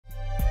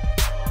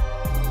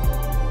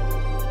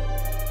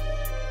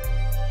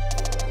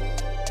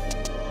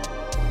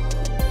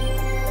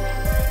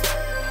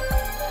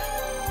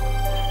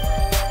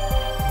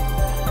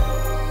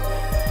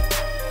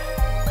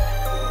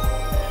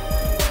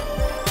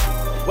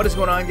What is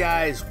going on,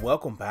 guys?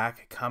 Welcome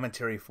back.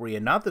 Commentary for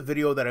you. Not the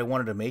video that I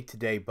wanted to make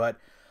today, but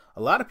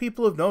a lot of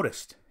people have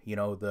noticed,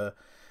 the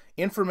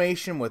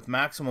information with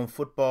Maximum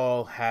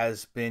Football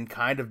has been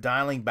kind of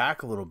dialing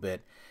back a little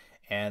bit.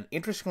 And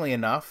interestingly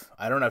enough,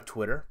 I don't have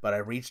Twitter, but I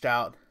reached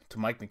out to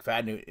Mike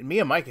McFadden. Me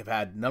and Mike have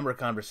had a number of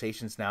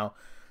conversations now.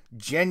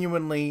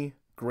 Genuinely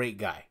great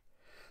guy.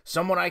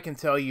 Someone I can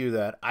tell you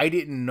that I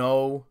didn't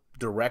know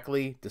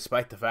directly,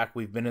 despite the fact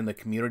we've been in the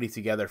community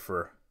together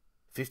for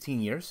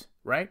 15 years,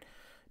 right?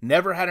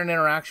 Never had an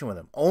interaction with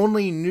him.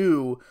 Only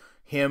knew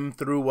him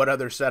through what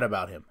others said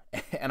about him.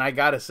 And I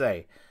gotta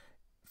say,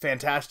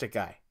 fantastic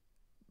guy.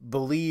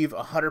 Believe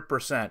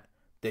 100%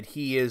 that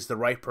he is the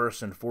right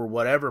person for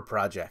whatever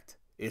project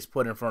is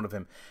put in front of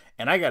him.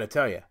 And I gotta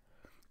tell you,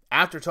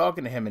 after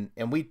talking to him,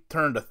 and we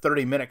turned a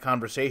 30-minute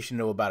conversation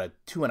to about a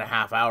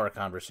 2.5-hour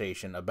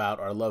conversation about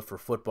our love for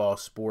football,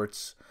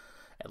 sports,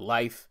 and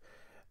life,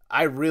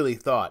 I really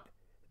thought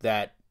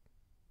that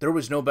there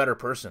was no better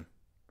person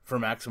for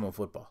Maximum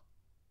Football.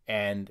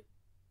 And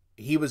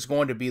he was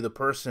going to be the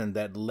person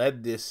that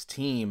led this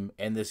team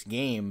and this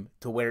game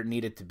to where it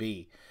needed to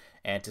be.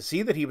 And to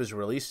see that he was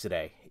released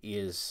today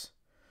is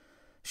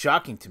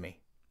shocking to me.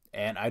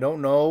 And I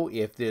don't know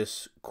if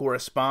this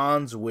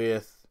corresponds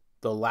with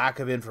the lack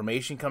of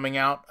information coming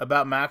out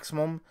about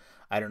Maximum.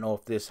 I don't know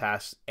if this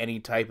has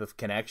any type of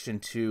connection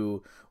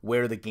to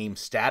where the game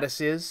status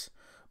is.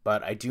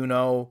 But I do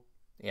know,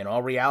 in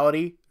all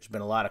reality, there's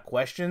been a lot of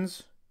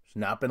questions.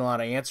 There's not been a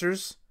lot of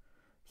answers.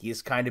 He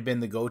has kind of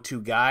been the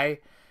go-to guy,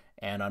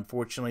 and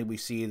unfortunately we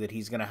see that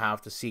he's going to have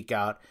to seek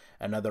out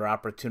another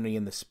opportunity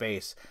in the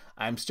space.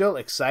 I'm still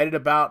excited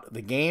about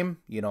the game.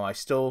 I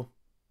still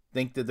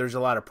think that there's a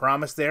lot of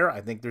promise there. I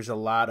think there's a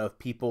lot of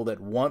people that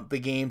want the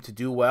game to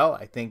do well.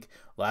 I think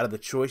a lot of the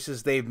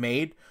choices they've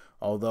made,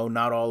 although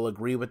not all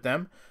agree with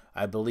them,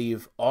 I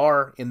believe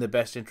are in the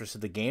best interest of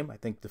the game. I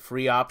think the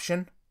free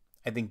option,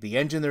 I think the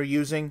engine they're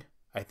using,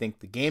 I think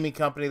the gaming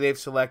company they've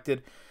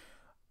selected,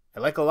 I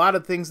like a lot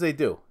of things they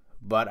do.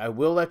 But I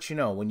will let you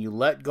know, when you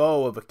let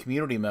go of a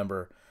community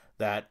member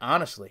that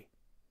honestly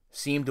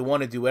seemed to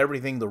want to do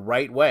everything the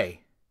right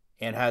way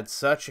and had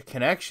such a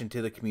connection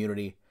to the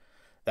community,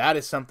 that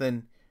is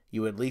something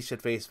you, at least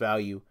at face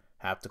value,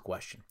 have to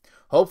question.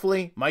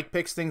 Hopefully, Mike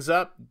picks things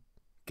up,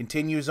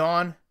 continues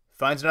on,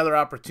 finds another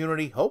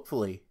opportunity,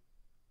 hopefully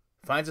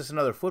finds us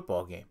another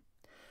football game.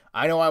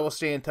 I know I will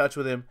stay in touch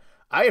with him.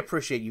 I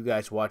appreciate you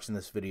guys watching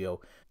this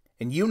video,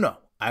 and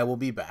I will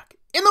be back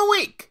in the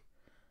week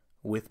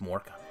with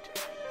more content.